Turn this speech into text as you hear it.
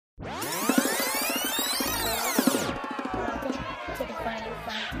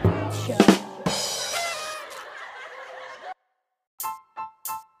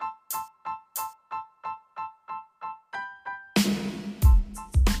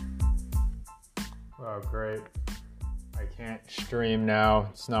Oh, great. I can't stream now.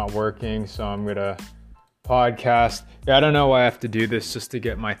 It's not working, so I'm going to podcast. Yeah, I don't know why I have to do this just to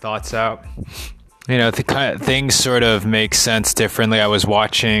get my thoughts out. You know, the kind of things sort of make sense differently. I was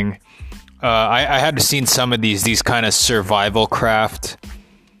watching, I had seen some of these kind of survival craft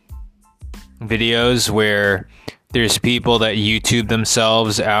videos where there's people that YouTube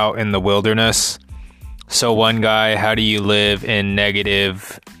themselves out in the wilderness. So one guy, how do you live in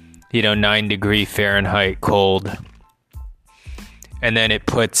negative, 9 degree Fahrenheit cold? And then it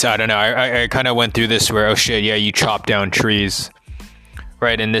puts, I don't know, I kind of went through this where, oh shit, yeah, you chop down trees.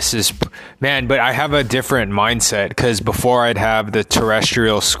 Right, and this is, man, but I have a different mindset because before I'd have the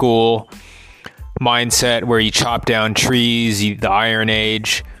terrestrial school mindset where you chop down trees, the Iron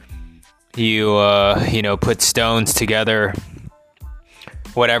Age, you put stones together,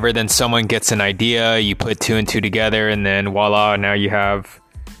 whatever, then someone gets an idea, you put two and two together, and then voila, now you have,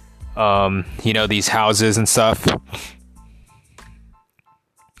 these houses and stuff.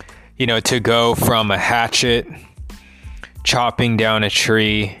 To go from a hatchet, chopping down a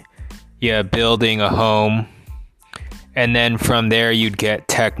tree, building a home, and then from there you'd get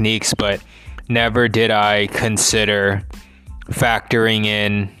techniques, but never did I consider factoring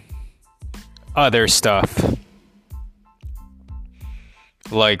in other stuff.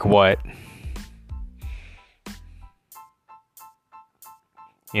 Like what?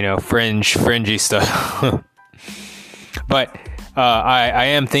 Fringy stuff. But I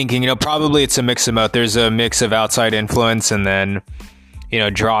am thinking, probably it's a mix of both. There's a mix of outside influence and then,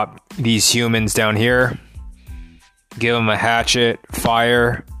 drop these humans down here, give them a hatchet,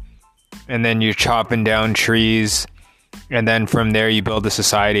 fire, and then you're chopping down trees. And then from there you build a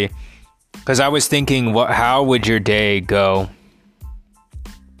society. Because I was thinking, how would your day go?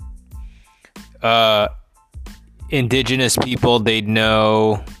 Indigenous people, they'd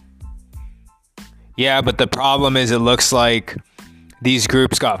know. Yeah, but the problem is it looks like these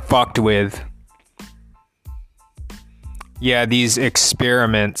groups got fucked with. Yeah, these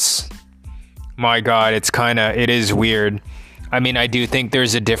experiments. My God, it is weird. I mean, I do think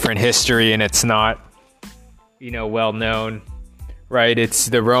there's a different history and it's not, well known, right? It's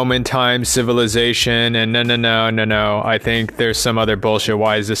the Roman time civilization and no. I think there's some other bullshit.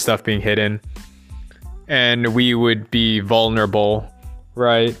 Why is this stuff being hidden? And we would be vulnerable,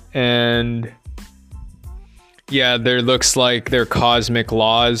 right? And yeah, there looks like there are cosmic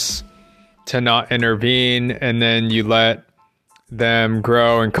laws to not intervene, and then you let them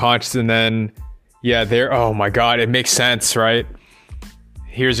grow and conscious, and then, oh my God, it makes sense, right?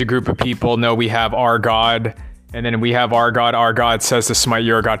 Here's a group of people, no, we have our God, and then we have our God says to smite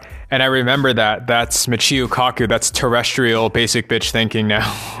your God. And I remember that's Michio Kaku, that's terrestrial basic bitch thinking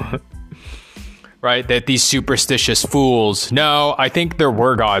now. Right, that these superstitious fools, no, I think there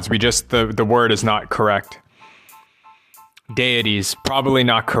were gods, we just, the word is not correct. Deities, probably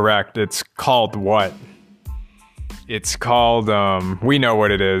not correct. It's called what? It's called, we know what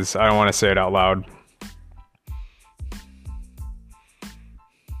it is. I don't want to say it out loud.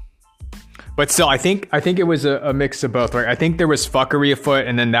 But still, I think it was a mix of both. Right? I think there was fuckery afoot,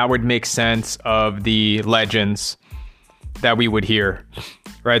 and then that would make sense of the legends that we would hear.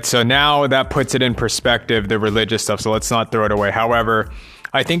 Right, so now that puts it in perspective, the religious stuff, so let's not throw it away. However,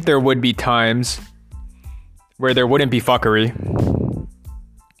 I think there would be times where there wouldn't be fuckery.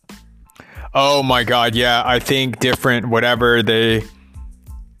 Oh my God, yeah, I think different, whatever,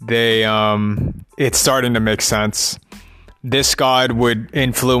 it's starting to make sense. This god would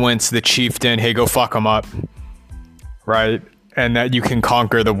influence the chieftain, hey, go fuck him up, right? And that you can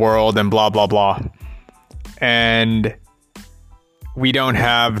conquer the world and blah, blah, blah. And we don't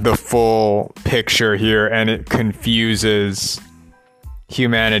have the full picture here, and it confuses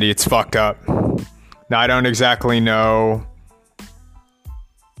humanity. It's fucked up. Now, I don't exactly know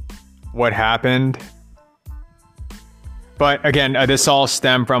what happened. But again, this all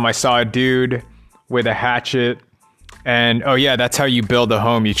stemmed from, I saw a dude with a hatchet, and oh yeah, that's how you build a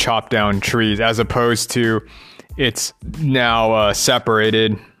home. You chop down trees, as opposed to it's now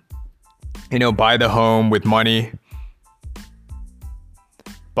separated, buy the home with money.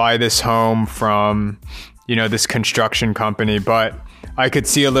 Buy this home from, this construction company. But I could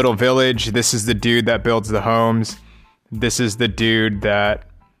see a little village. This is the dude that builds the homes. This is the dude that,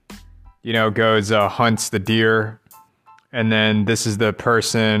 goes, hunts the deer. And then this is the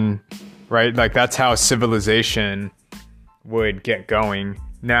person, right? Like, that's how civilization would get going.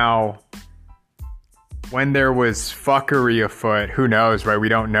 Now, when there was fuckery afoot, who knows, right? We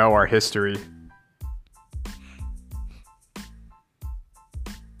don't know our history.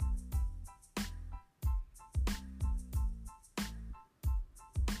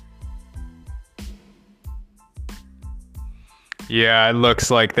 Yeah, it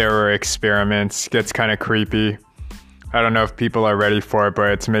looks like there were experiments. Gets kind of creepy. I don't know if people are ready for it, but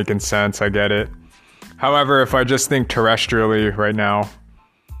it's making sense. I get it. However, if I just think terrestrially right now,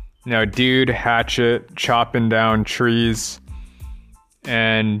 dude, hatchet, chopping down trees.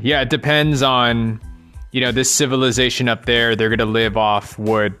 And yeah, it depends on, this civilization up there, they're going to live off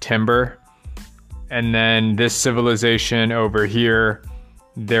wood, timber. And then this civilization over here,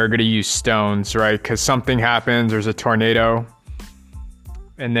 they're going to use stones, right? Because something happens, there's a tornado.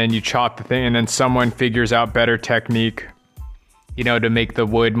 And then you chop the thing, and then someone figures out better technique, to make the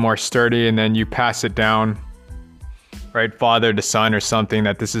wood more sturdy, and then you pass it down, right? Father to son or something,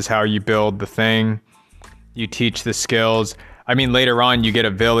 that this is how you build the thing. You teach the skills. I mean, later on, you get a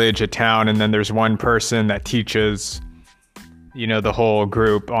village, a town, and then there's one person that teaches, the whole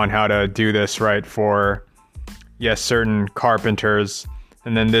group on how to do this, right? For, certain carpenters.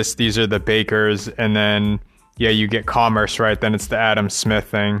 And then these are the bakers, and then you get commerce, right? Then it's the Adam Smith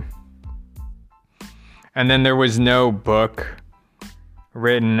thing. And then there was no book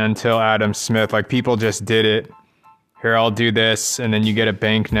written until Adam Smith. Like, people just did it. Here, I'll do this. And then you get a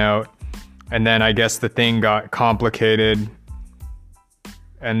banknote. And then I guess the thing got complicated.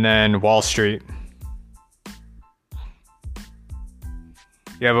 And then Wall Street.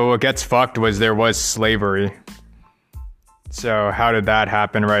 Yeah, but what gets fucked was there was slavery. So how did that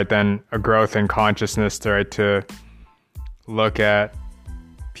happen, right? Then a growth in consciousness, right, to look at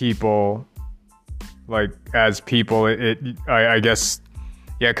people like as people. I guess,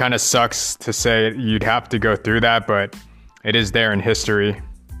 it kind of sucks to say you'd have to go through that, but it is there in history,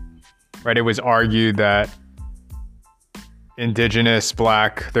 right? It was argued that indigenous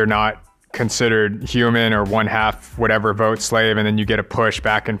black, they're not considered human, or one half whatever vote slave, and then you get a push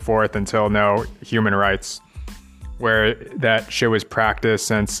back and forth until no, human rights. Where that shit was practiced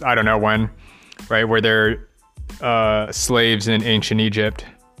since, I don't know when, right? Where they're slaves in ancient Egypt.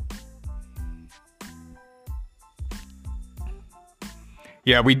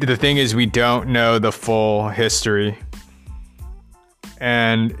 Yeah, the thing is, we don't know the full history.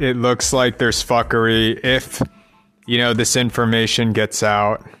 And it looks like there's fuckery. If, this information gets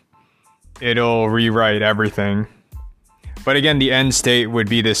out, it'll rewrite everything. But again, the end state would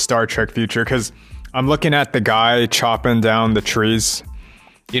be this Star Trek future, because I'm looking at the guy chopping down the trees.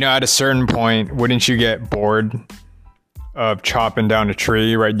 At a certain point, wouldn't you get bored of chopping down a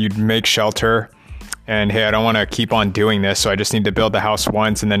tree, right? You'd make shelter, and hey, I don't want to keep on doing this, so I just need to build the house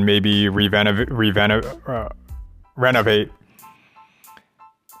once and then maybe renovate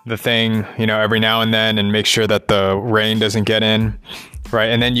the thing, every now and then, and make sure that the rain doesn't get in, right?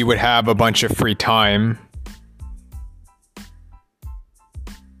 And then you would have a bunch of free time.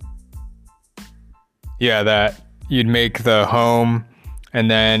 Yeah, that you'd make the home, and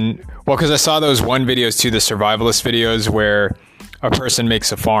then, because I saw those one videos too, the survivalist videos, where a person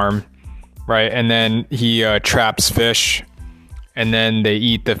makes a farm, right? And then he traps fish, and then they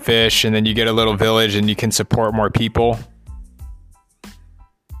eat the fish, and then you get a little village, and you can support more people.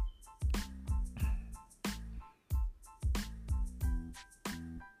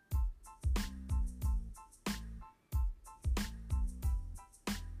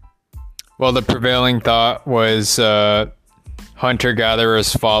 Well, the prevailing thought was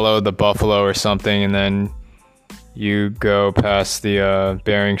hunter-gatherers follow the buffalo or something, and then you go past the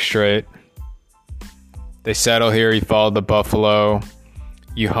Bering Strait. They settle here, you follow the buffalo,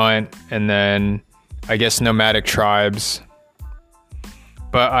 you hunt, and then I guess nomadic tribes.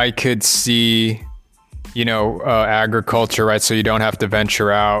 But I could see, agriculture, right? So you don't have to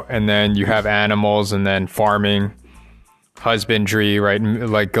venture out, and then you have animals, and then farming. Husbandry, right?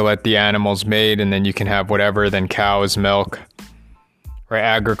 Like, go let the animals mate, and then you can have whatever, then cows, milk, right?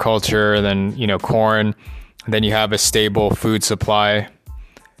 Agriculture, then, corn, then you have a stable food supply.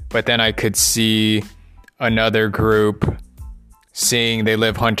 But then I could see another group seeing they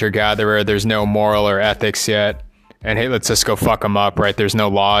live hunter-gatherer, there's no moral or ethics yet, and hey, let's just go fuck them up, right? There's no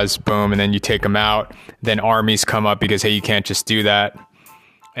laws, boom, and then you take them out. Then armies come up because, hey, you can't just do that.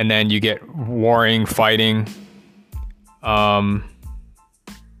 And then you get warring, fighting.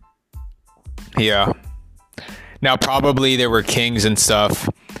 Yeah. Now, probably there were kings and stuff,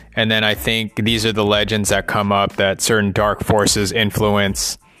 and then I think these are the legends that come up, that certain dark forces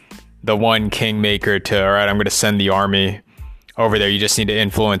influence the one kingmaker to, all right, I'm going to send the army over there. You just need to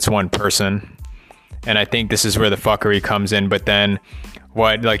influence one person. And I think this is where the fuckery comes in. But then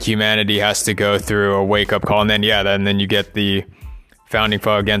humanity has to go through a wake-up call, and then then you get the founding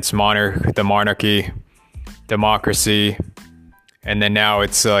father against the monarchy, democracy. And then now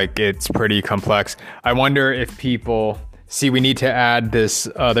it's pretty complex. I wonder if people see, we need to add this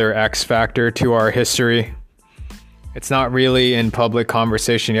other X factor to our history, It's not really in public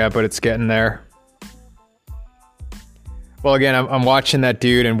conversation yet, but it's getting there. Well, again, I'm watching that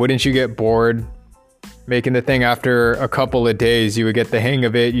dude, and wouldn't you get bored making the thing? After a couple of days, you would get the hang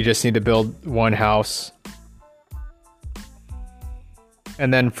of it. You just need to build one house.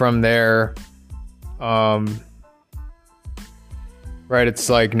 And then from there, right, it's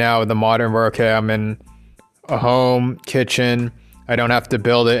like now the modern world, okay, I'm in a home, kitchen, I don't have to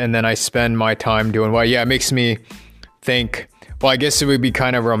build it, and then I spend my time doing what? Yeah, it makes me think, well, I guess it would be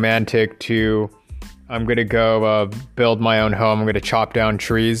kind of romantic to, I'm going to go build my own home, I'm going to chop down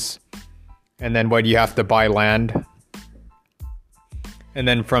trees, and then what, you have to buy land. And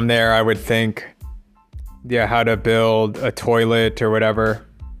then from there, I would think, yeah, how to build a toilet or whatever.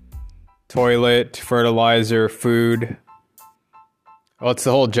 Toilet, fertilizer, food. Well, it's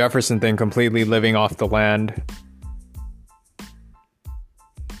the whole Jefferson thing, completely living off the land.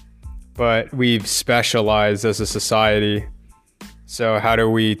 But we've specialized as a society. So how do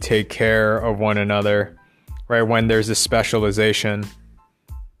we take care of one another, right, when there's a specialization?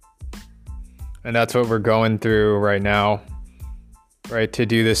 And that's what we're going through right now, right, to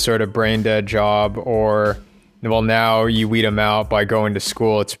do this sort of brain dead job. Or, well, now you weed them out by going to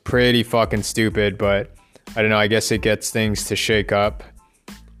school. It's pretty fucking stupid, but I don't know, I guess it gets things to shake up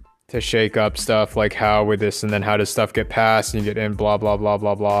stuff, like how with this, and then how does stuff get passed and you get in, blah, blah, blah,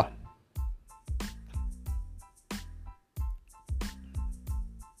 blah, blah.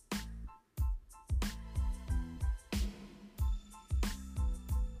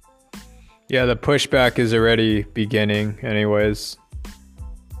 Yeah, the pushback is already beginning anyways.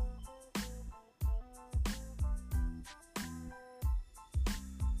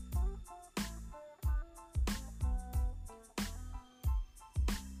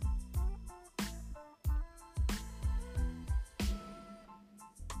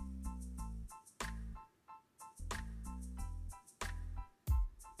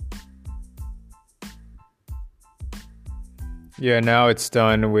 Yeah, now it's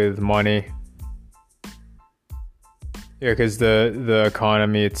done with money. Yeah, because the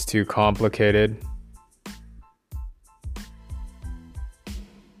economy, it's too complicated.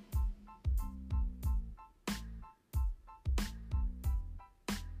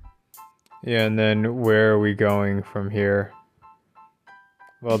 Yeah, and then where are we going from here?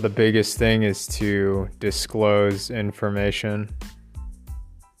 Well, the biggest thing is to disclose information.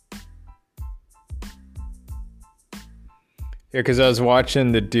 Yeah, because I was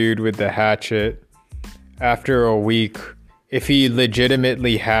watching the dude with the hatchet. After a week, if he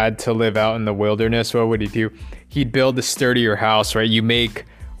legitimately had to live out in the wilderness, what would he do? He'd build a sturdier house, right? You make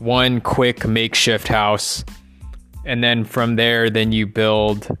one quick makeshift house, and then from there, then you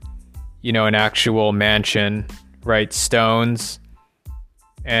build, you know, an actual mansion, right? Stones.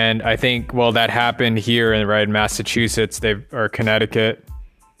 And I think, well, that happened here in, right, Massachusetts, or Connecticut,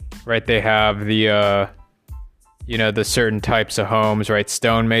 right? They have the, you know, the certain types of homes, right?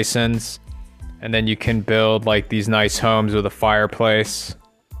 Stonemasons. And then you can build like these nice homes with a fireplace.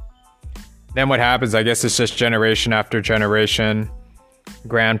 Then what happens, I guess it's just generation after generation.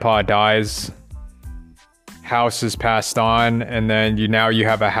 Grandpa dies. House is passed on. And then now you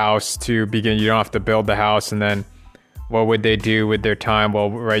have a house to begin. You don't have to build the house. And then what would they do with their time? Well,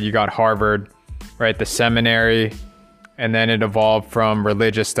 right, you got Harvard, right, the seminary. And then it evolved from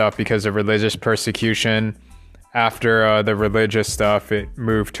religious stuff because of religious persecution. After the religious stuff, it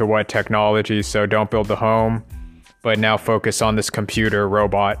moved to what, technology. So don't build the home, but now focus on this computer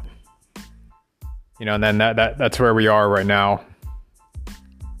robot. You know, and then that's where we are right now.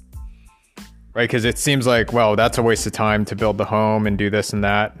 Right, because it seems like, well, that's a waste of time to build the home and do this and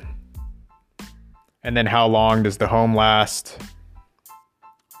that. And then how long does the home last?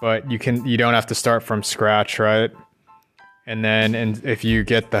 But you don't have to start from scratch, right? And then if you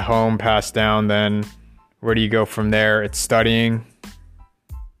get the home passed down, then where do you go from there? It's studying,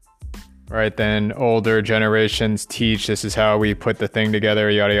 right? Then older generations teach, this is how we put the thing together,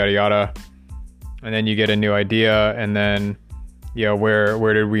 yada, yada, yada. And then you get a new idea. And then, you know,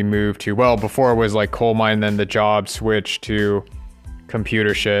 where did we move to? Well, before it was like coal mine, then the job switched to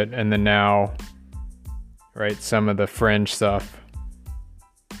computer shit. And then now, right, some of the fringe stuff.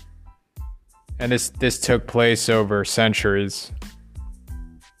 And this took place over centuries.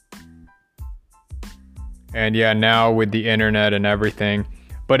 And yeah, now with the internet and everything.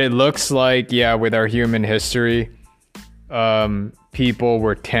 But it looks like, yeah, with our human history, people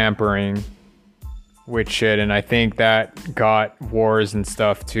were tampering with shit. And I think that got wars and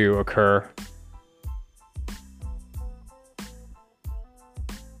stuff to occur.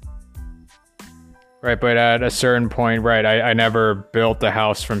 Right, but at a certain point, right, I never built a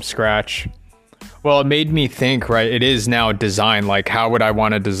house from scratch. Well, it made me think, right? It is now designed. Like, how would I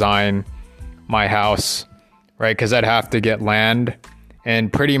want to design my house, right? Because I'd have to get land,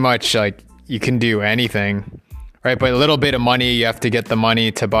 and pretty much like you can do anything, right? But a little bit of money, you have to get the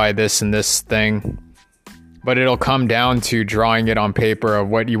money to buy this and this thing. But it'll come down to drawing it on paper of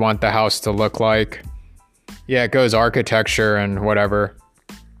what you want the house to look like. Yeah, it goes architecture and whatever.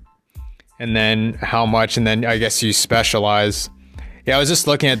 And then how much, and then I guess you specialize. Yeah, I was just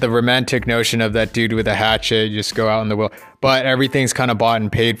looking at the romantic notion of that dude with a hatchet, you just go out in the wheel. But everything's kind of bought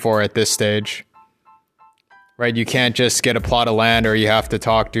and paid for at this stage. Right? You can't just get a plot of land, or you have to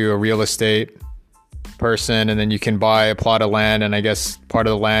talk to a real estate person, and then you can buy a plot of land, and I guess part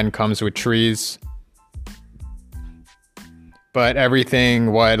of the land comes with trees. But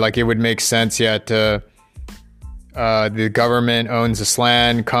everything, like it would make sense, to the government owns this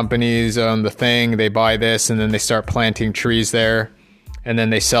land, companies own the thing, they buy this, and then they start planting trees there. And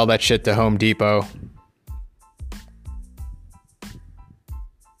then they sell that shit to Home Depot.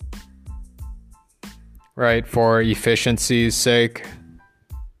 Right, for efficiency's sake.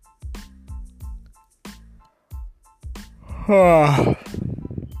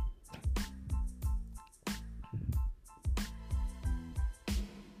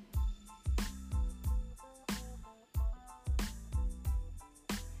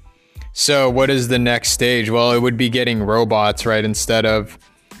 So what is the next stage? Well, it would be getting robots, right? Instead of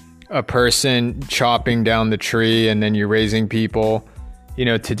a person chopping down the tree and then you're raising people,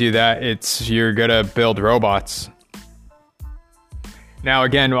 to do that, you're gonna build robots. Now,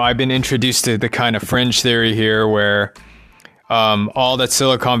 again, I've been introduced to the kind of fringe theory here where all that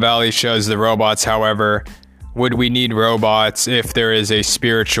Silicon Valley shows the robots. However, would we need robots if there is a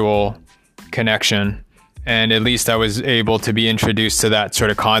spiritual connection? And at least I was able to be introduced to that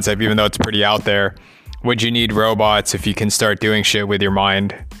sort of concept, even though it's pretty out there. Would you need robots if you can start doing shit with your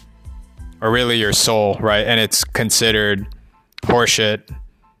mind? Or really your soul, right? And it's considered horseshit,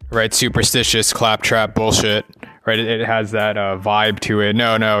 right? Superstitious, claptrap bullshit, right? It has that vibe to it.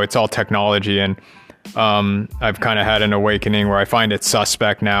 No, it's all technology. And I've kind of had an awakening where I find it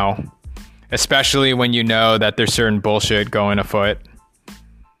suspect now. Especially when you know that there's certain bullshit going afoot,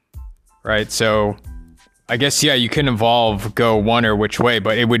 right? So I guess, you can go one or which way,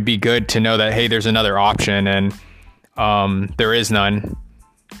 but it would be good to know that, hey, there's another option, and there is none,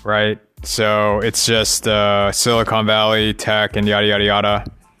 right? So it's just Silicon Valley tech and yada, yada, yada.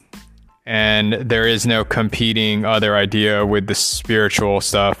 And there is no competing other idea with the spiritual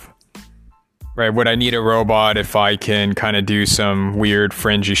stuff, right? Would I need a robot if I can kind of do some weird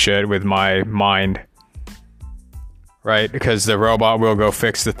fringy shit with my mind? Right? Because the robot will go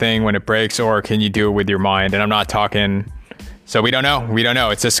fix the thing when it breaks, or can you do it with your mind? And I'm not talking... So we don't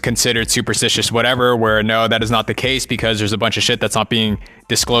know. It's just considered superstitious whatever, where no, that is not the case because there's a bunch of shit that's not being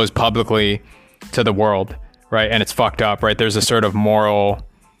disclosed publicly to the world, right? And it's fucked up, right? There's a sort of moral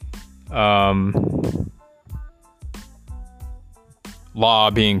law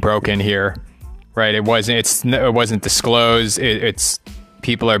being broken here, right? It wasn't disclosed. It's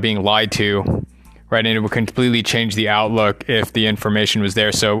people are being lied to. Right, and it would completely change the outlook if the information was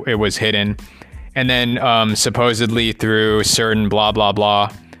there, so it was hidden. And then supposedly through certain blah, blah, blah.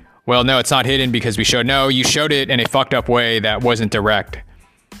 Well, no, it's not hidden because you showed it in a fucked up way that wasn't direct,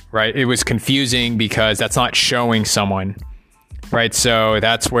 right? It was confusing because that's not showing someone, right? So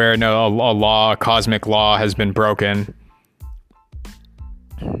that's where a cosmic law has been broken.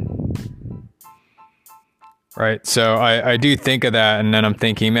 Right. So I do think of that. And then I'm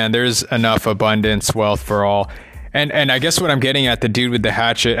thinking, man, there's enough abundance, wealth for all. And I guess what I'm getting at, the dude with the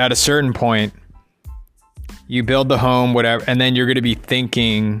hatchet, at a certain point, you build the home, whatever, and then you're going to be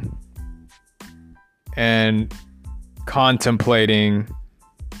thinking and contemplating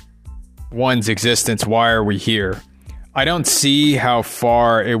one's existence. Why are we here? I don't see how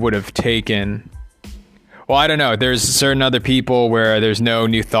far it would have taken. Well, I don't know. There's certain other people where there's no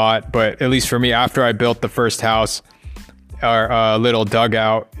new thought, but at least for me, after I built the first house, our little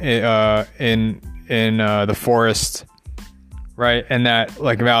dugout in the forest, right, and that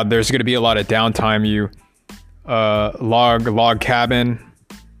there's going to be a lot of downtime. You log cabin,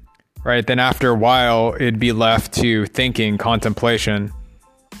 right? Then after a while, it'd be left to thinking, contemplation,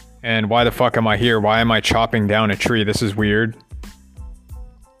 and why the fuck am I here? Why am I chopping down a tree? This is weird.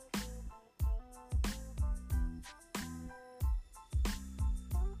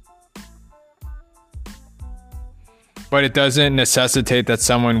 But it doesn't necessitate that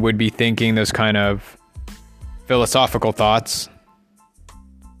someone would be thinking those kind of philosophical thoughts.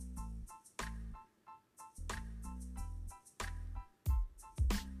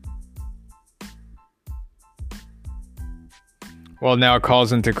 Well, now it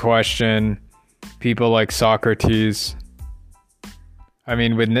calls into question people like Socrates. I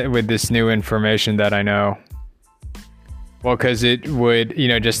mean, with this new information that I know. Well, because it would,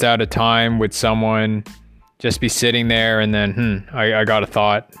 just out of time, would someone just be sitting there and then, I got a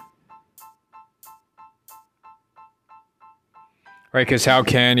thought. Right, because how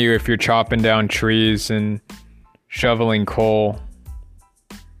can you if you're chopping down trees and shoveling coal?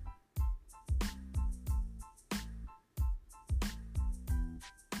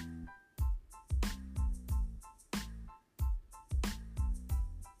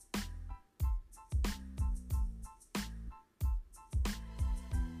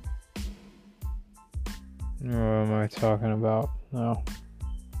 What am I talking about? No.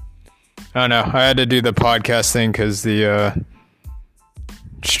 Oh no, I had to do the podcast thing because the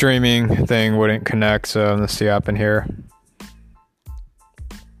streaming thing wouldn't connect, so let's see what happened here.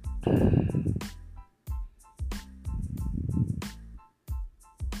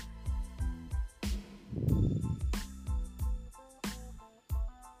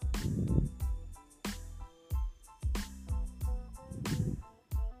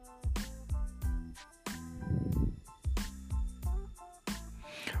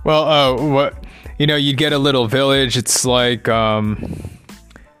 Well, you'd get a little village. It's like the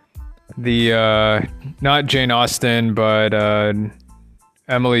not Jane Austen, but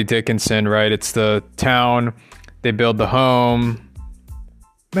Emily Dickinson, right? It's the town. They build the home.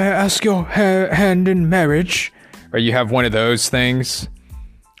 May I ask your hand in marriage? Or you have one of those things,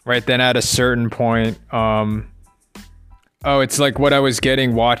 right? Then at a certain point, it's like what I was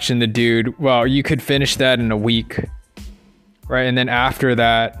getting watching the dude. Well, you could finish that in a week. Right, and then after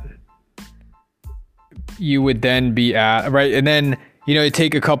that, you would then be right, and then it'd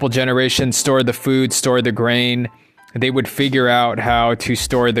take a couple generations, store the food, store the grain. They would figure out how to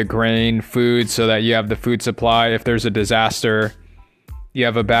store the grain, food, so that you have the food supply. If there's a disaster, you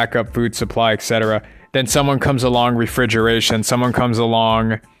have a backup food supply, etc. Then someone comes along, refrigeration. Someone comes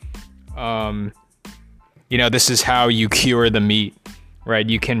along. This is how you cure the meat, right?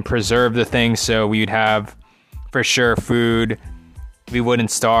 You can preserve the thing, so we'd have. For sure, food. We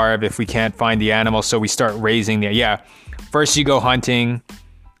wouldn't starve if we can't find the animal, so we start raising the. Yeah, first you go hunting,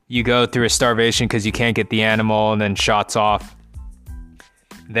 you go through a starvation because you can't get the animal, and then shots off.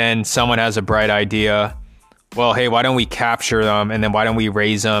 Then someone has a bright idea. Well, hey, why don't we capture them, and then why don't we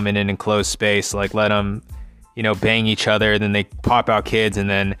raise them in an enclosed space? Like let them, bang each other. Then they pop out kids, and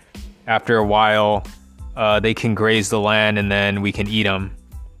then after a while, they can graze the land, and then we can eat them.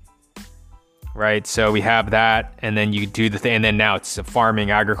 Right, so we have that, and then you do the thing, and then now it's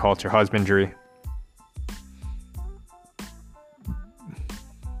farming, agriculture, husbandry.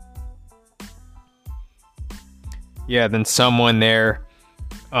 Yeah, then someone there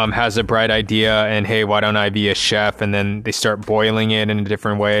has a bright idea, and hey, why don't I be a chef? And then they start boiling it in a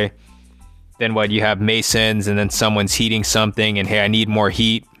different way. Then what? You have masons, and then someone's heating something, and hey, I need more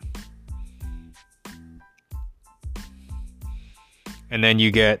heat. And then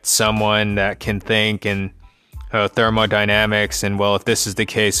you get someone that can think and thermodynamics, and well, if this is the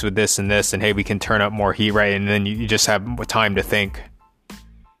case with this and this, and hey, we can turn up more heat, right? And then you just have time to think.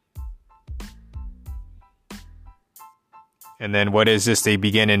 And then what is this? They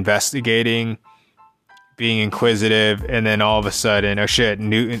begin investigating, being inquisitive, and then all of a sudden, oh shit,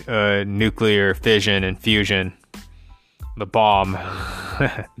 nuclear fission and fusion. The bomb.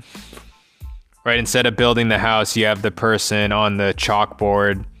 Right, instead of building the house, you have the person on the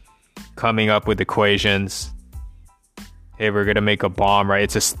chalkboard coming up with equations. Hey, we're going to make a bomb, right?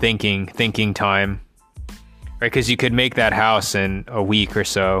 It's just thinking time. Right, because you could make that house in a week or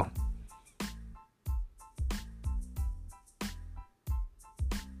so.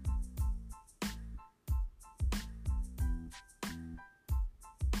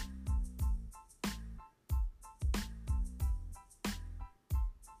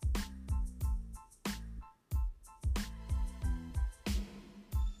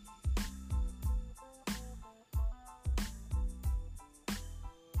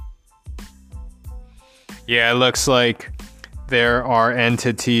 Yeah, it looks like there are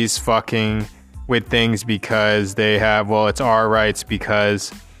entities fucking with things because they have, well, it's our rights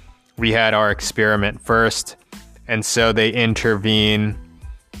because we had our experiment first. And so they intervene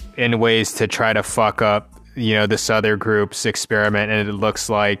in ways to try to fuck up, this other group's experiment. And it looks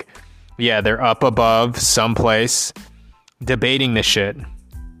like, yeah, they're up above someplace debating the shit.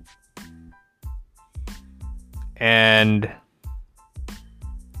 And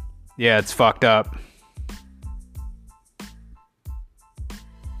yeah, it's fucked up.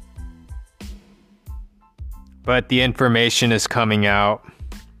 But the information is coming out.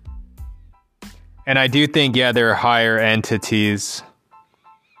 And I do think, yeah, there are higher entities.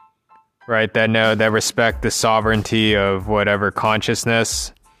 right? That respect the sovereignty of whatever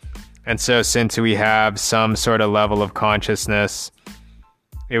consciousness. And so since we have some sort of level of consciousness,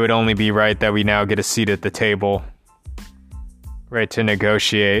 it would only be right that we now get a seat at the table, right, to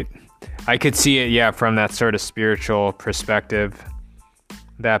negotiate. I could see it, yeah, from that sort of spiritual perspective,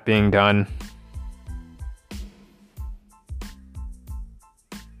 that being done.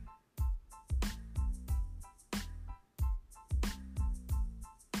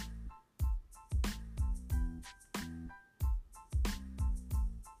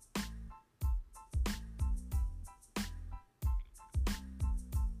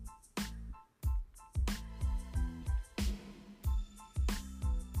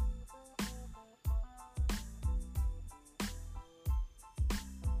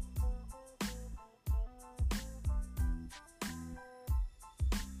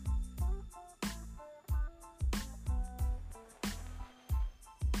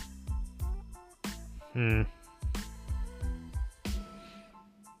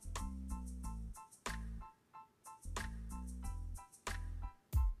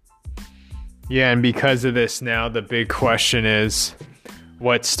 Yeah, and because of this now, the big question is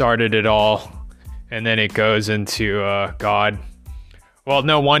what started it all? And then it goes into God. Well,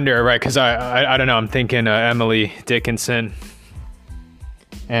 no wonder, right? Because I don't know, I'm thinking Emily Dickinson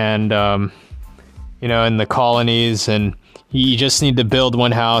and, in the colonies, and you just need to build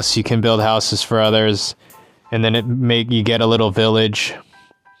one house. You can build houses for others, and then you get a little village,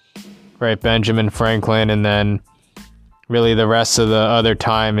 right? Benjamin Franklin, and then really the rest of the other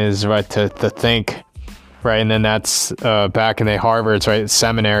time is right to think, right? And then that's back in the Harvard's, right,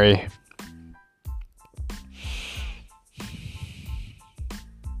 seminary.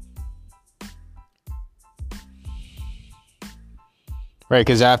 Right,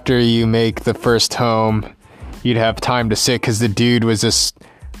 because after you make the first home, you'd have time to sit, because the dude was just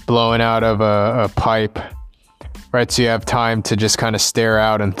blowing out of a pipe, right? So you have time to just kind of stare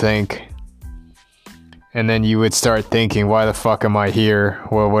out and think. And then you would start thinking, why the fuck am I here?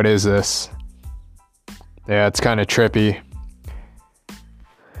 Well, what is this? Yeah, it's kind of trippy.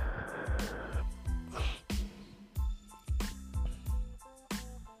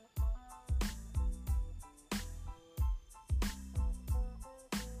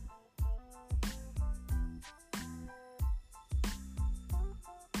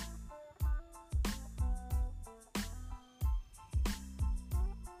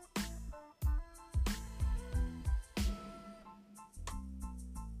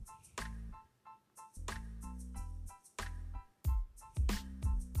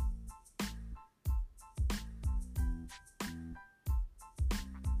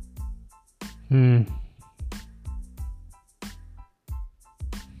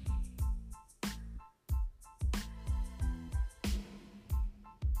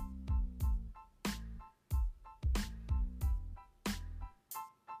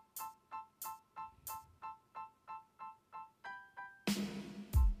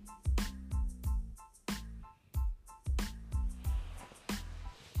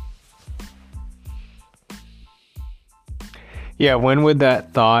 Yeah, when would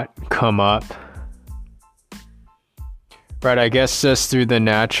that thought come up? Right, I guess just through the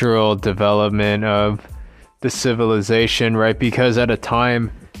natural development of the civilization, right? Because at a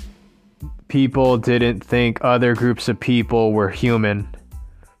time, people didn't think other groups of people were human,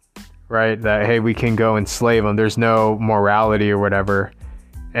 right? That, hey, we can go enslave them. There's no morality or whatever.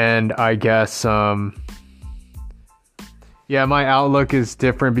 And I guess, my outlook is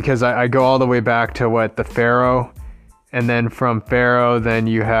different because I go all the way back to the Pharaoh. And then from Pharaoh, then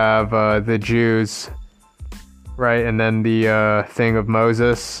you have the Jews, right? And then the thing of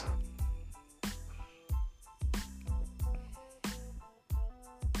Moses.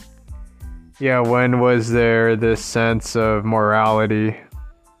 Yeah, when was there this sense of morality?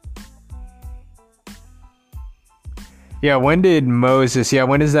 Yeah, when did Moses,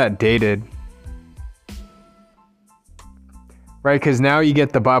 when is that dated? Right, because now you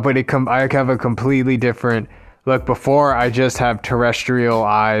get the Bible, but I have a completely different... Look, before I just have terrestrial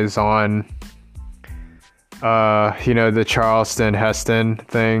eyes on, the Charleston Heston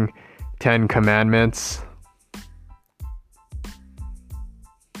thing, 10 Commandments.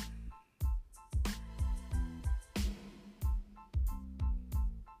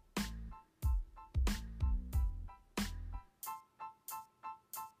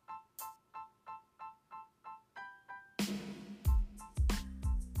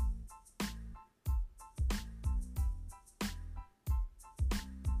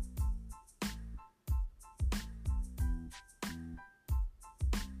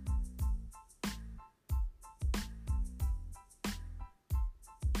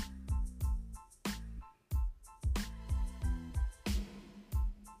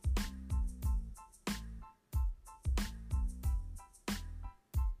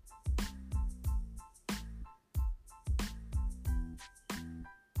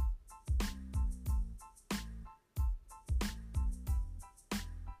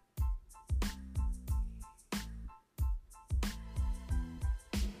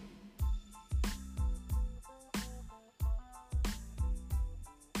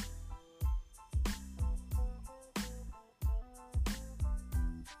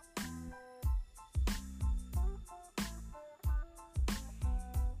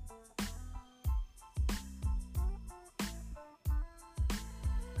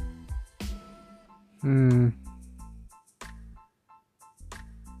 Hmm.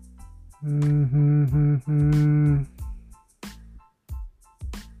 Mm-hmm.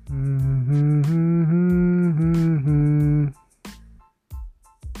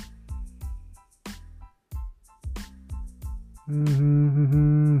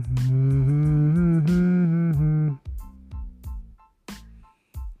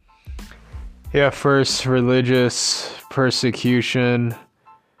 Yeah, first religious persecution,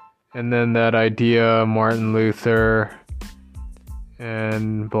 and then that idea, Martin Luther,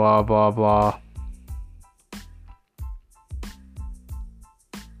 and blah, blah, blah.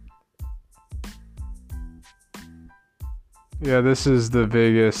 Yeah, this is the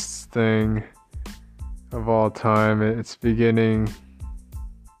biggest thing of all time. It's beginning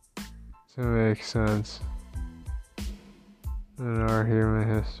to make sense in our human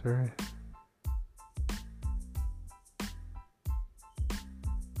history.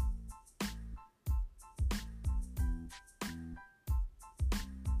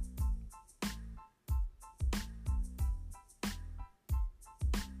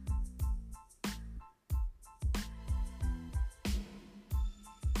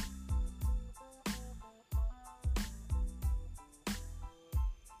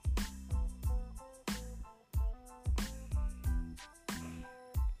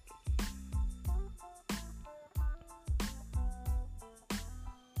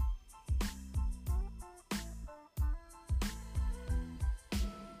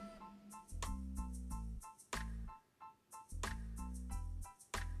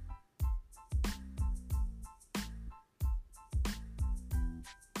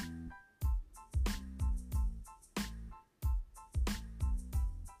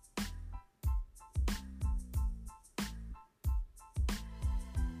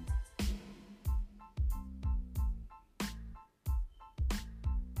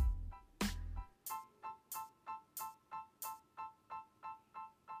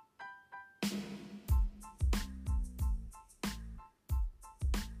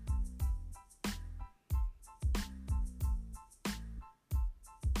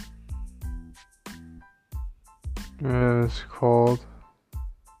 Yeah, it's cold.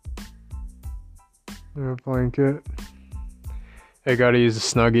 A blanket. I gotta use a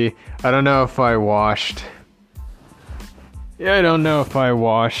Snuggie. I don't know if I washed. Yeah, I don't know if I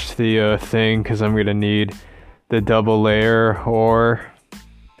washed the thing because I'm gonna need the double layer, or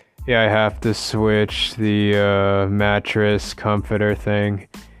yeah, I have to switch the mattress comforter thing.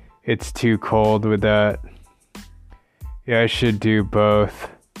 It's too cold with that. Yeah, I should do both.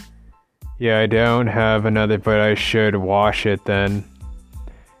 Yeah, I don't have another, but I should wash it then.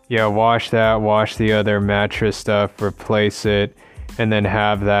 Yeah, wash that, wash the other mattress stuff, replace it, and then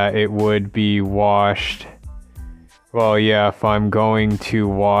have that. It would be washed. Well, yeah, if I'm going to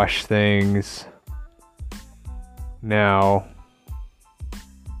wash things now.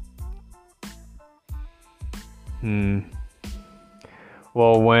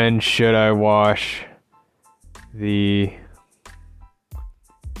 Well, when should I wash the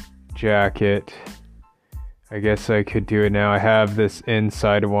jacket? I guess I could do it now. I have this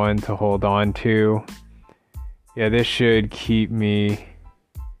inside one to hold on to. Yeah, this should keep me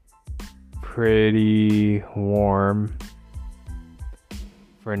pretty warm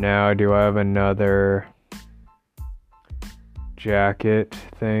for now. Do I have another jacket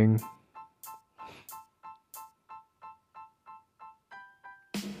thing?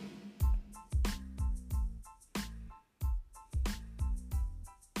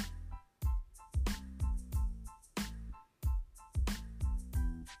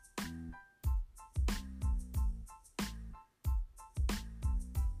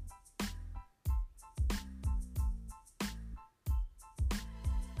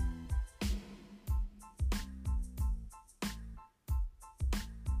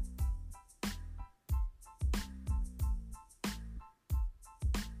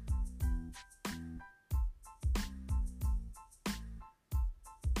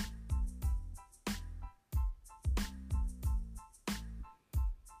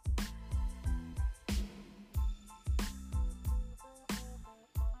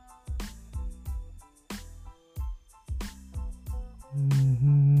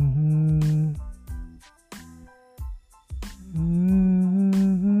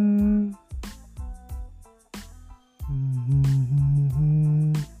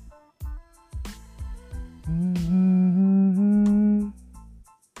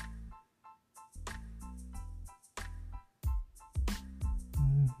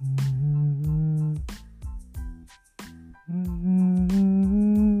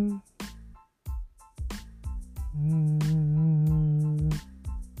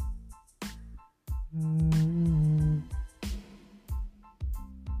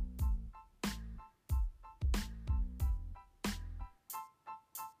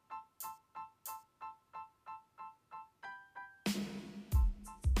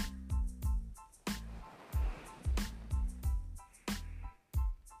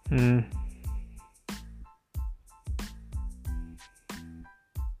 Hmm.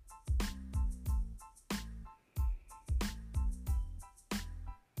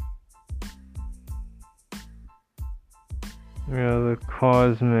 Yeah, the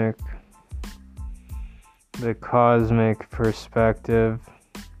cosmic perspective.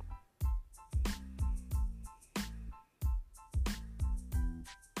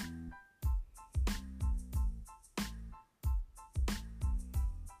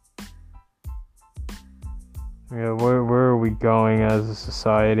 Yeah, where are we going as a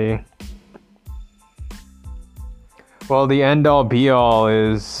society? Well, the end all be all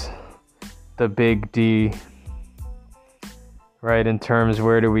is the big D, right? In terms,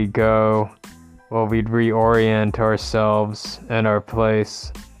 where do we go? Well, we'd reorient ourselves and our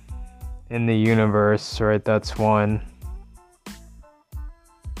place in the universe, right? That's one.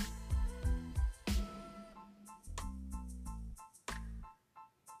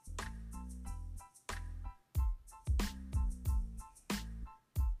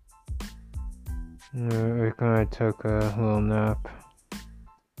 I took a little nap.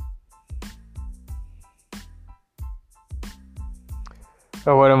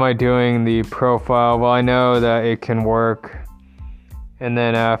 Oh, what am I doing? The profile. Well, I know that it can work. And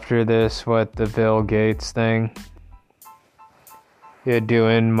then after this, what, the Bill Gates thing? Yeah,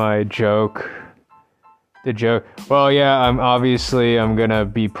 doing my joke. The joke. Well, yeah, I'm gonna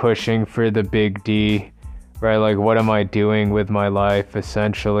be pushing for the big D, right? Like, what am I doing with my life,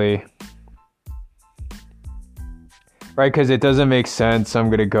 essentially? Right, because it doesn't make sense. I'm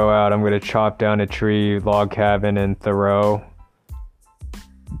gonna go out, I'm gonna chop down a tree, log cabin, and throw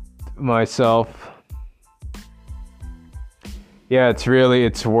myself. Yeah,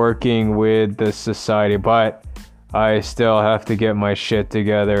 it's working with the society, but I still have to get my shit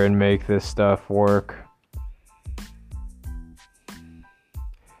together and make this stuff work.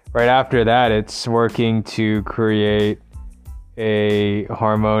 Right after that, it's working to create a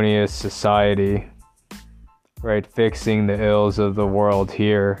harmonious society, right? Fixing the ills of the world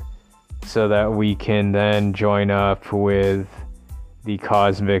here so that we can then join up with the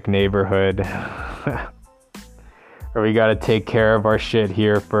cosmic neighborhood. Or we gotta take care of our shit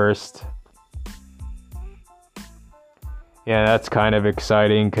here first. Yeah, that's kind of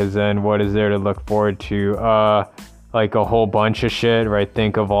exciting, because then what is there to look forward to? Like a whole bunch of shit, right?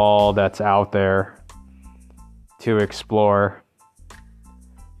 Think of all that's out there to explore.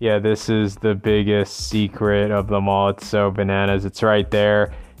 Yeah, this is the biggest secret of them all. It's so bananas. It's right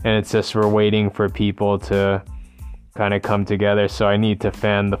there, and it's just we're waiting for people to kind of come together. So I need to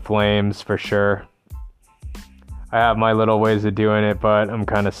fan the flames for sure. I have my little ways of doing it, but I'm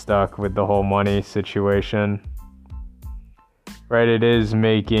kind of stuck with the whole money situation. Right, it is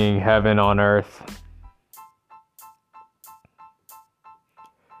making heaven on earth.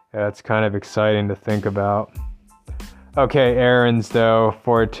 Yeah, it's kind of exciting to think about. Okay, errands though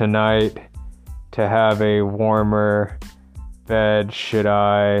for tonight. To have a warmer bed, should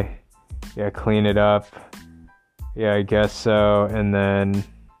I clean it up? Yeah, I guess so. And then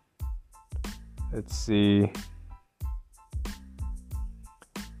let's see.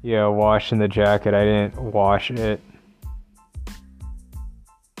 Yeah, washing the jacket. I didn't wash it.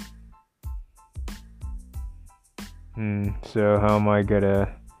 So how am I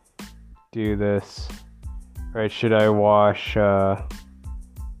gonna do this? Right, should I wash the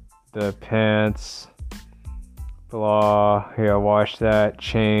pants? Blah. Yeah, wash that.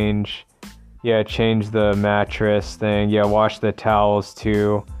 Change the mattress thing. Yeah, wash the towels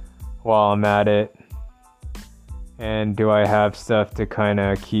too while I'm at it. And do I have stuff to kind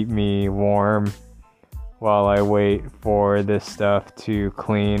of keep me warm while I wait for this stuff to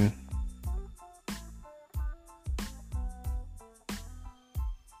clean?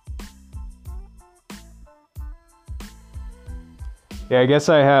 Yeah, I guess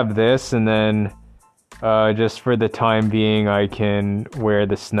I have this, and then just for the time being, I can wear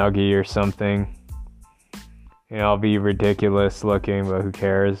the Snuggie or something. You know, I'll be ridiculous looking, but who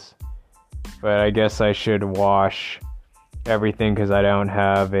cares? But I guess I should wash everything because I don't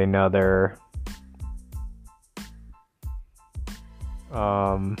have another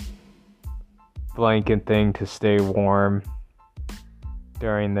blanket thing to stay warm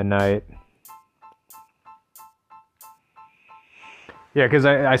during the night. Yeah, because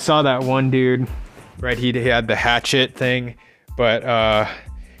I saw that one dude, right? He had the hatchet thing, but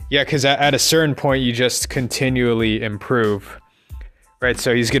yeah, because at a certain point you just continually improve, right?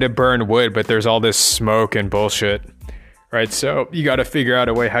 So he's gonna burn wood, but there's all this smoke and bullshit, right? So you got to figure out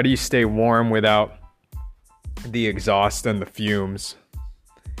a way. How do you stay warm without the exhaust and the fumes?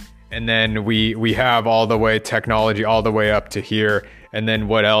 And then we have all the way technology all the way up to here, And then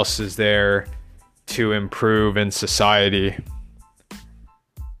what else is there to improve in society?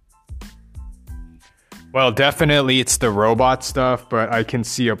 Well, definitely it's the robot stuff, but I can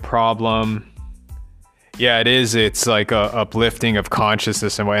see a problem. Yeah, it is. It's like a uplifting of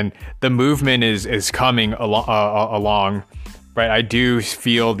consciousness, and when the movement is coming along, right? I do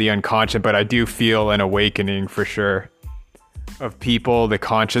feel the unconscious, but I do feel an awakening for sure of people, the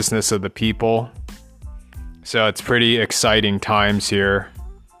consciousness of the people. So it's pretty exciting times here.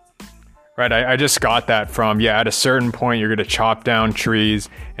 Right, I just got that from, at a certain point, you're going to chop down trees,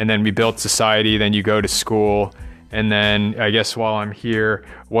 and then we build society, then you go to school, and then I guess while I'm here,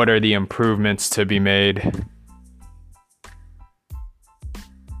 what are the improvements to be made?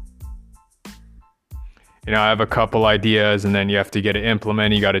 I have a couple ideas, and then you have to get it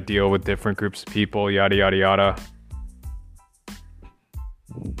implemented, you got to deal with different groups of people, yada, yada, yada.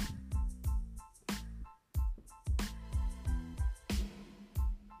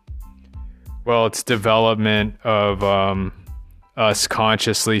 Well, it's development of us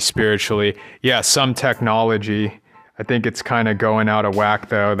consciously, spiritually. Yeah, some technology. I think it's kind of going out of whack,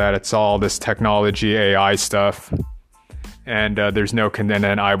 though, that it's all this technology, AI stuff. And there's no, and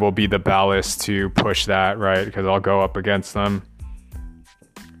then I will be the ballast to push that, right? Because I'll go up against them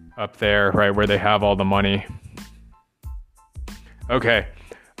up there, right, where they have all the money. Okay.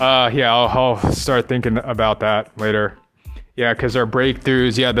 I'll start thinking about that later. Yeah, because our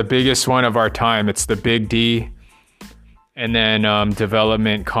breakthroughs, the biggest one of our time, it's the big D. And then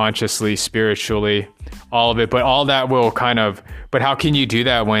development consciously, spiritually, all of it. But all that will but how can you do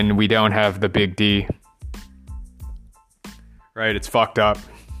that when we don't have the big D? Right, it's fucked up.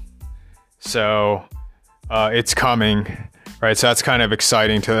 So it's coming, right? So that's kind of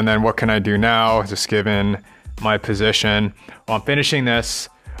exciting and then what can I do now, just given my position? Well, I'm finishing this.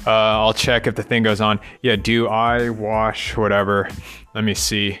 I'll check if the thing goes on. Yeah, do I wash whatever? Let me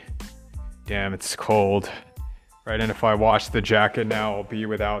see. Damn, it's cold. Right, and if I wash the jacket now, I'll be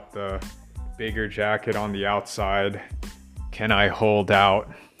without the bigger jacket on the outside. Can I hold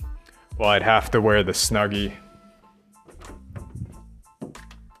out? Well, I'd have to wear the Snuggie.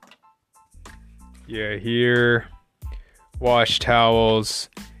 Yeah, here. Wash towels.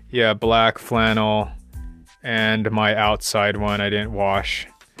 Yeah, black flannel. And my outside one I didn't wash.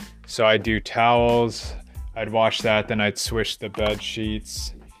 So I do towels, I'd wash that, then I'd switch the bed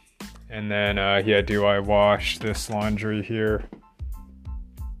sheets. And then, do I wash this laundry here?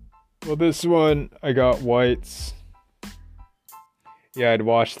 Well, this one, I got whites. Yeah, I'd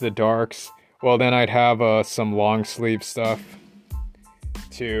wash the darks. Well, then I'd have some long sleeve stuff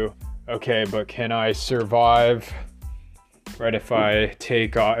too. Okay, but can I survive, right, if I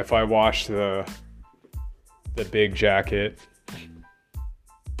wash the big jacket?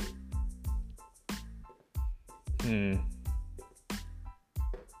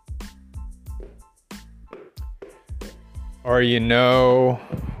 Or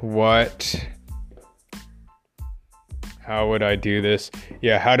what? How would I do this?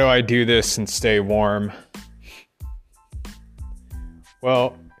 Yeah, how do I do this and stay warm?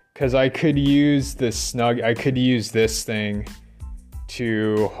 Well, because I could use I could use this thing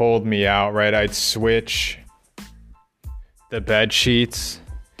to hold me out, right? I'd switch the bed sheets.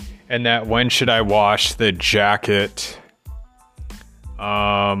 And that when should I wash the jacket?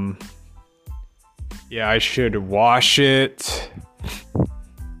 I should wash it.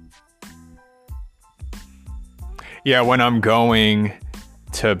 Yeah, when I'm going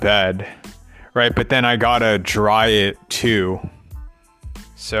to bed, right? But then I gotta dry it too.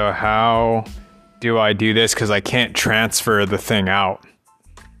 So how do I do this? Because I can't transfer the thing out,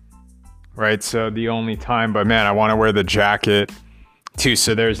 right? So the only time, but man, I want to wear the jacket too,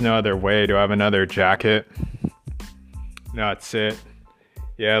 so there's no other way. Do I have another jacket? No, that's it.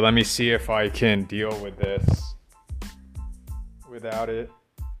 Yeah, let me see if I can deal with this without it.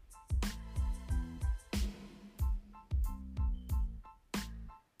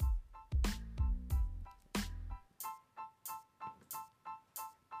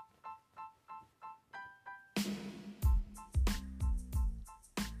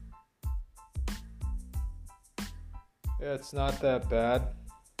 Yeah, it's not that bad.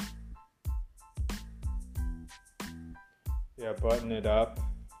 Yeah, button it up.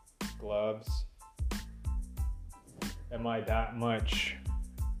 Gloves. Am I that much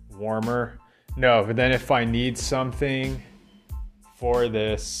warmer? No, but then if I need something for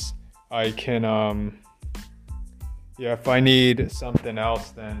this, I can, if I need something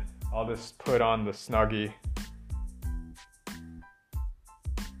else, then I'll just put on the Snuggie.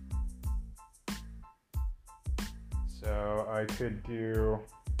 So I could do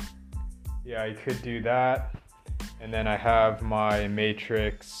that. And then I have my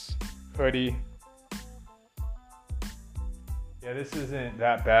Matrix hoodie. Yeah, this isn't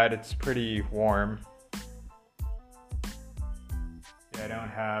that bad. It's pretty warm. Yeah, I don't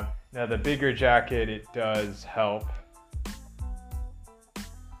have... Now the bigger jacket, it does help.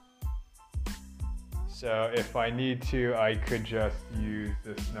 So if I need to, I could just use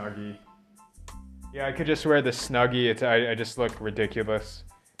the Snuggie. Yeah, I could just wear the Snuggie. I just look ridiculous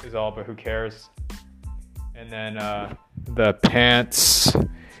is all, but who cares? And then the pants,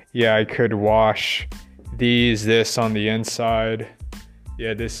 yeah, I could wash this on the inside.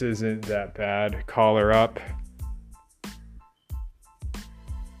 Yeah, this isn't that bad. Collar up.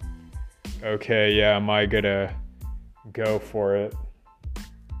 Okay, yeah, am I gonna go for it?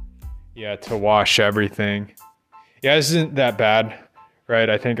 Yeah, to wash everything. Yeah, this isn't that bad, right?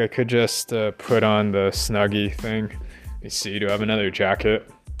 I think I could just put on the Snuggie thing. Let me see, do I have another jacket?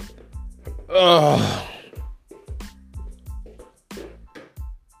 Ugh.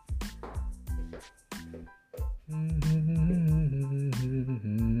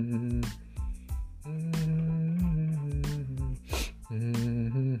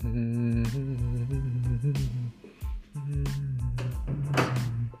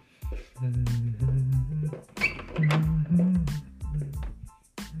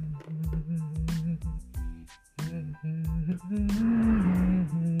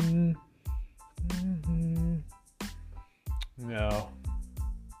 No.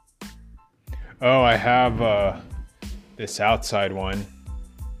 Oh, I have this outside one.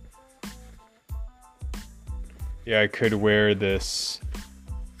 Yeah, I could wear this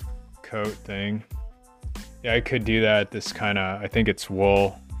coat thing. Yeah, I could do that. This kind of, I think it's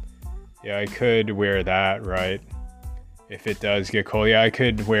wool. Yeah, I could wear that, right? If it does get cold. Yeah, I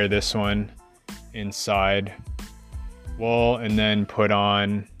could wear this one inside. Wool, and then put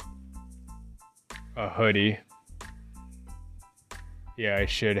on a hoodie. Yeah, I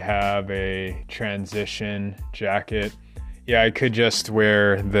should have a transition jacket. Yeah, I could just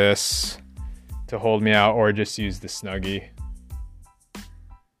wear this to hold me out, or just use the Snuggie.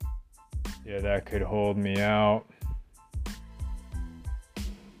 Yeah, that could hold me out.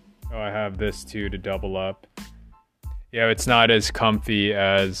 Oh, I have this too to double up. Yeah, it's not as comfy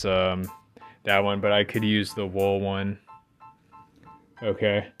as that one, but I could use the wool one.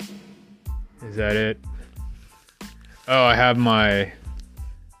 Okay. Is that it? Oh, I have my...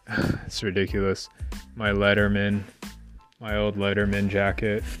 It's ridiculous. My Letterman. My old Letterman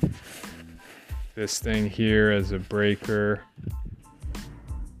jacket. This thing here as a breaker.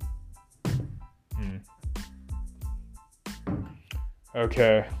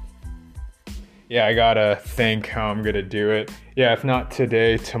 Okay. Yeah, I gotta think how I'm gonna do it. Yeah, if not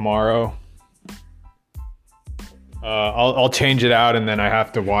today, tomorrow. I'll change it out, and then I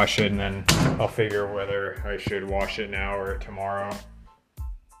have to wash it, and then I'll figure whether I should wash it now or tomorrow.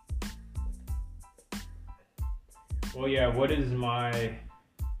 Well, yeah, what am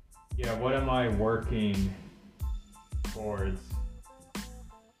I working towards?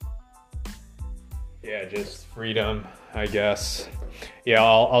 Yeah, just freedom, I guess. Yeah,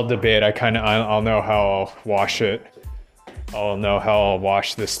 I'll debate. I'll know how I'll wash it. I'll know how I'll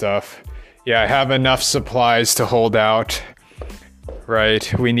wash this stuff. Yeah, I have enough supplies to hold out,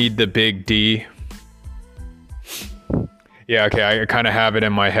 right? We need the big D. Yeah, okay, I kind of have it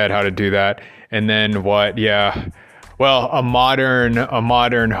in my head how to do that. And then what? Yeah, well, a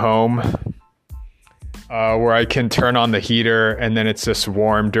modern home where I can turn on the heater and then it's just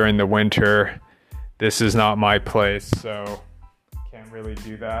warm during the winter. This is not my place, so can't really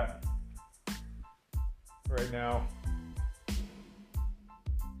do that right now.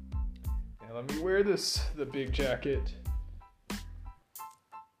 Yeah, let me wear the big jacket.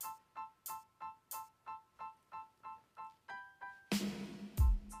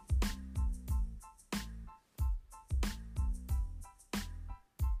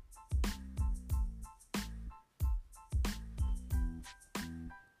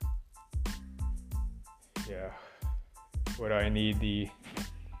 Yeah, would I need the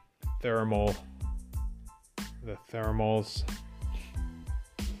thermals?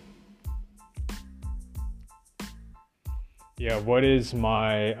 Yeah, what is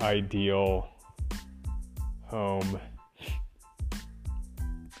my ideal home?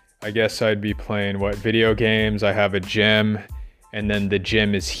 I guess I'd be playing video games. I have a gym, and then the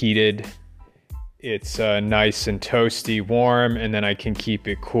gym is heated. It's nice and toasty, warm, and then I can keep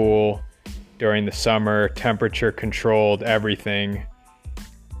it cool during the summer, temperature controlled, everything.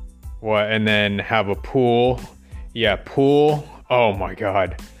 And then have a pool. Yeah, pool. Oh my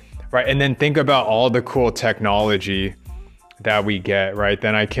God. Right, and then think about all the cool technology that we get, right?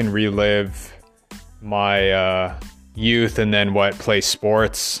 Then I can relive my youth and then play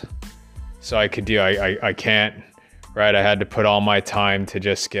sports. So I can't, right? I had to put all my time to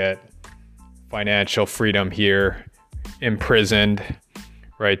just get financial freedom here, imprisoned,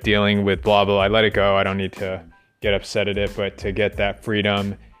 right? Dealing with blah, blah. I let it go. I don't need to get upset at it, but to get that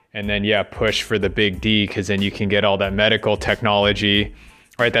freedom and then, push for the big D, because then you can get all that medical technology,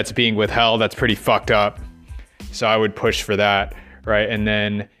 right? That's being withheld. That's pretty fucked up. So I would push for that, right? And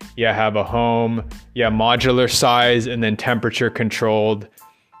then, have a home, modular size and then temperature controlled.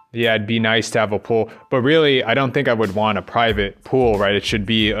 Yeah, it'd be nice to have a pool, but really, I don't think I would want a private pool, right? It should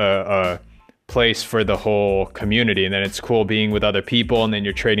be a place for the whole community, and then it's cool being with other people, and then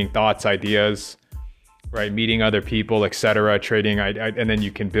you're trading thoughts, ideas, right? Meeting other people, etc. Trading, and then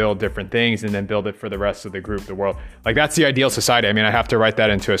you can build different things, and then build it for the rest of the group, the world. Like, that's the ideal society. I mean, I have to write that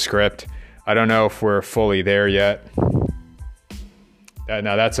into a script. I don't know if we're fully there yet.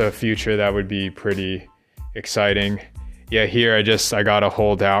 Now that's a future that would be pretty exciting. Yeah, here I gotta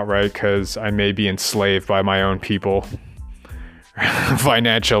hold out, right? Because I may be enslaved by my own people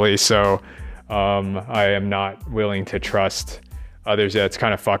financially. So I am not willing to trust others. Yeah, it's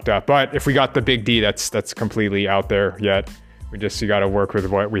kind of fucked up. But if we got the big D, that's completely out there yet. You gotta work with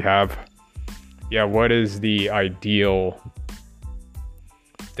what we have. Yeah, what is the ideal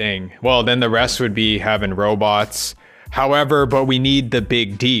thing? Well, then the rest would be having robots. However, but we need the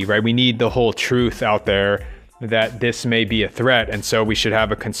big D, right? We need the whole truth out there that this may be a threat, and so we should have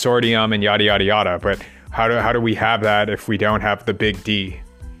a consortium and yada yada yada. But how do we have that if we don't have the big D?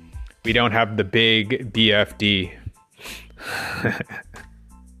 We don't have the big BFD.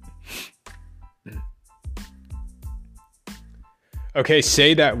 Okay,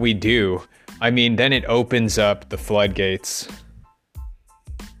 say that we do. I mean, then it opens up the floodgates,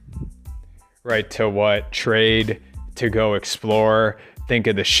 right? To what? Trade, to go explore. Think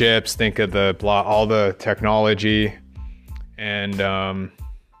of the ships, think of the all the technology, and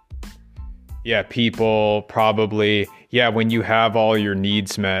people probably, when you have all your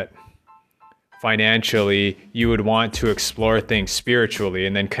needs met financially, you would want to explore things spiritually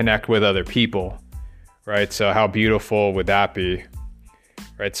and then connect with other people, right? So how beautiful would that be,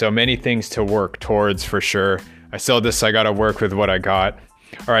 right? So many things to work towards for sure. I got to work with what I got.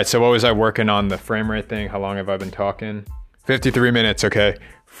 All right, so what was I working on? The frame rate thing. How long have I been talking? 53 minutes, okay.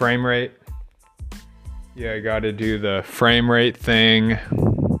 Frame rate. Yeah, I got to do the frame rate thing.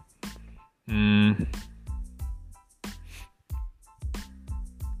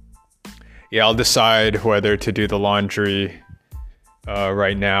 Yeah, I'll decide whether to do the laundry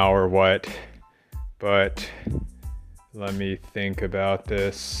right now or what. But let me think about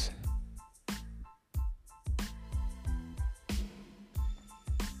this.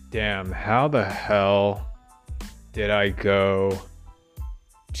 Damn, how the hell did I go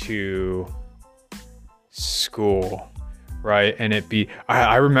to school, right? And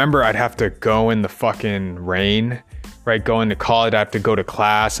I remember I'd have to go in the fucking rain, right? Going to college, I have to go to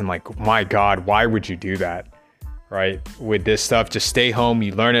class, and like, my God, why would you do that, right? With this stuff, just stay home,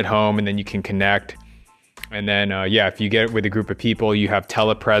 you learn at home, and then you can connect. And then, if you get with a group of people, you have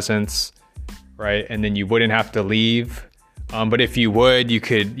telepresence, right? And then you wouldn't have to leave. But if you would, you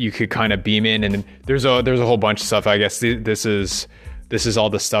could kind of beam in, and there's a whole bunch of stuff. I guess this is all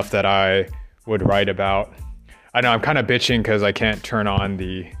the stuff that I would write about. I know I'm kind of bitching because I can't turn on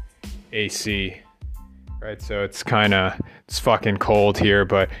the AC, right? So it's fucking cold here.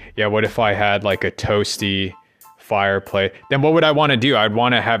 But yeah, what if I had like a toasty fireplace? Then what would I want to do? I'd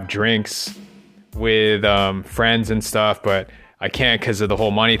want to have drinks with friends and stuff, but I can't because of the whole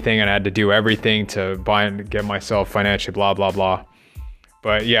money thing, and I had to do everything to buy and get myself financially, blah, blah, blah.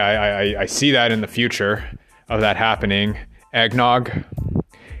 But yeah, I see that in the future of that happening. Eggnog.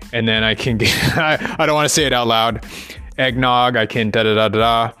 And then I can get, I don't want to say it out loud. Eggnog, I can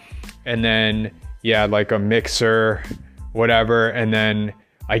da-da-da-da-da. And then, like a mixer, whatever. And then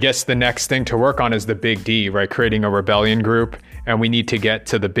I guess the next thing to work on is the big D, right? Creating a rebellion group. And we need to get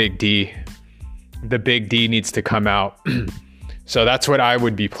to the big D. The big D needs to come out. So that's what I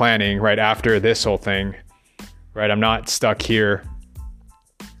would be planning right after this whole thing, right? I'm not stuck here.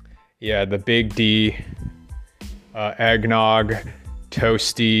 Yeah, the big D, eggnog,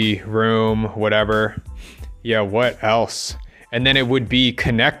 toasty room, whatever. Yeah, what else? And then it would be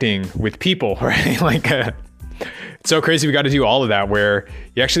connecting with people, right? Like, it's so crazy. We got to do all of that where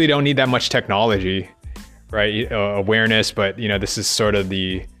you actually don't need that much technology, right? Awareness, but this is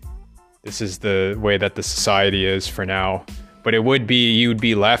the way that the society is for now. But you'd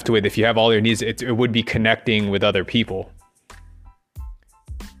be left with, if you have all your needs, it would be connecting with other people.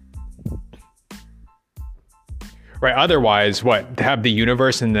 Right? Otherwise, have the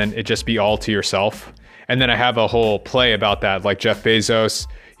universe and then it just be all to yourself. And then I have a whole play about that, like Jeff Bezos,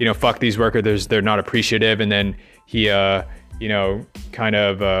 you know, fuck these workers, they're not appreciative. And then he, you know, kind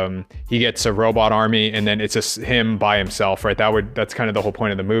of, he gets a robot army, and then it's just him by himself, right? That's kind of the whole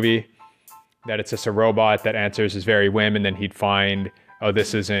point of the movie, that it's just a robot that answers his very whim, and then he'd find, oh,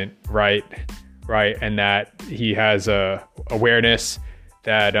 this isn't right, and that he has a awareness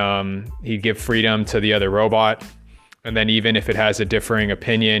that he'd give freedom to the other robot, and then even if it has a differing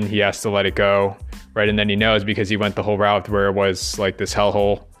opinion, he has to let it go, right? And then he knows, because he went the whole route where it was like this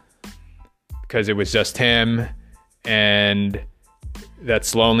hellhole, because it was just him, and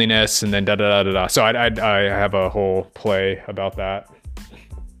that's loneliness, and then da da da da da. So I have a whole play about that.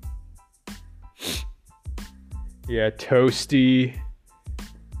 Yeah, a toasty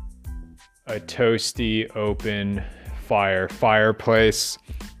open fireplace,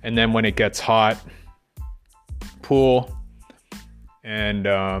 and then when it gets hot, pool, and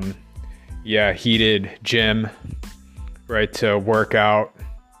heated gym, right, to work out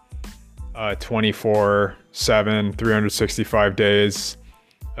 24/7, 365 days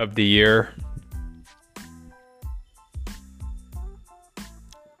of the year.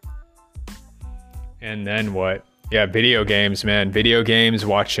 And then what? Yeah, video games, man. Video games,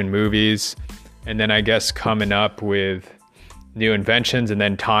 watching movies, and then I guess coming up with new inventions, and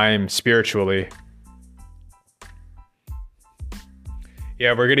then time spiritually.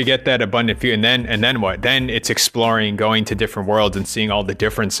 Yeah, we're gonna get that abundant view, and then what? Then it's exploring, going to different worlds and seeing all the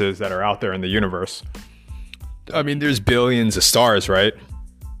differences that are out there in the universe. I mean, there's billions of stars, right?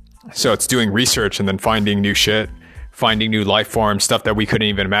 So it's doing research and then finding new shit, finding new life forms, stuff that we couldn't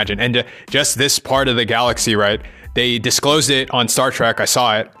even imagine. And just this part of the galaxy, right? They disclosed it on Star Trek. I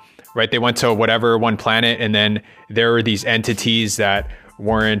saw it, right? They went to whatever one planet, and then there were these entities that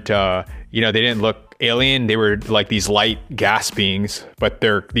weren't, they didn't look alien. They were like these light gas beings, but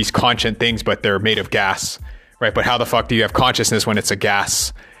they're these conscient things, but they're made of gas, right? But how the fuck do you have consciousness when it's a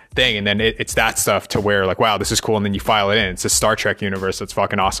gas thing? And then it's that stuff to where like, wow, this is cool. And then you file it in. It's a Star Trek universe. That's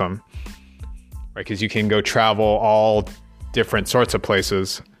fucking awesome, right? Because you can go travel all different sorts of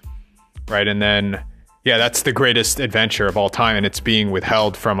places, right? And then, yeah, that's the greatest adventure of all time, and it's being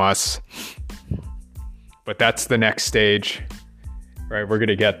withheld from us. But that's the next stage, right? We're going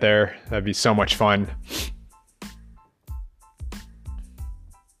to get there. That'd be so much fun.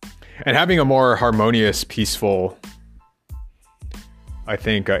 And having a more harmonious, peaceful, I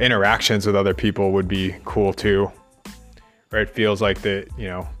think, interactions with other people would be cool too, right? It feels like the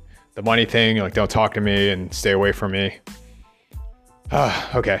money thing, like, don't talk to me and stay away from me.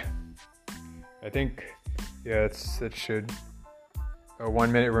 Okay. I think, yeah, that should,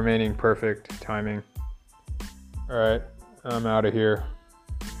 1 minute remaining, perfect timing. All right, I'm out of here.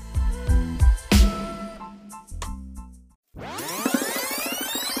 This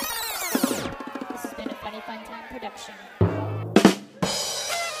has been a Funny Fun Time production.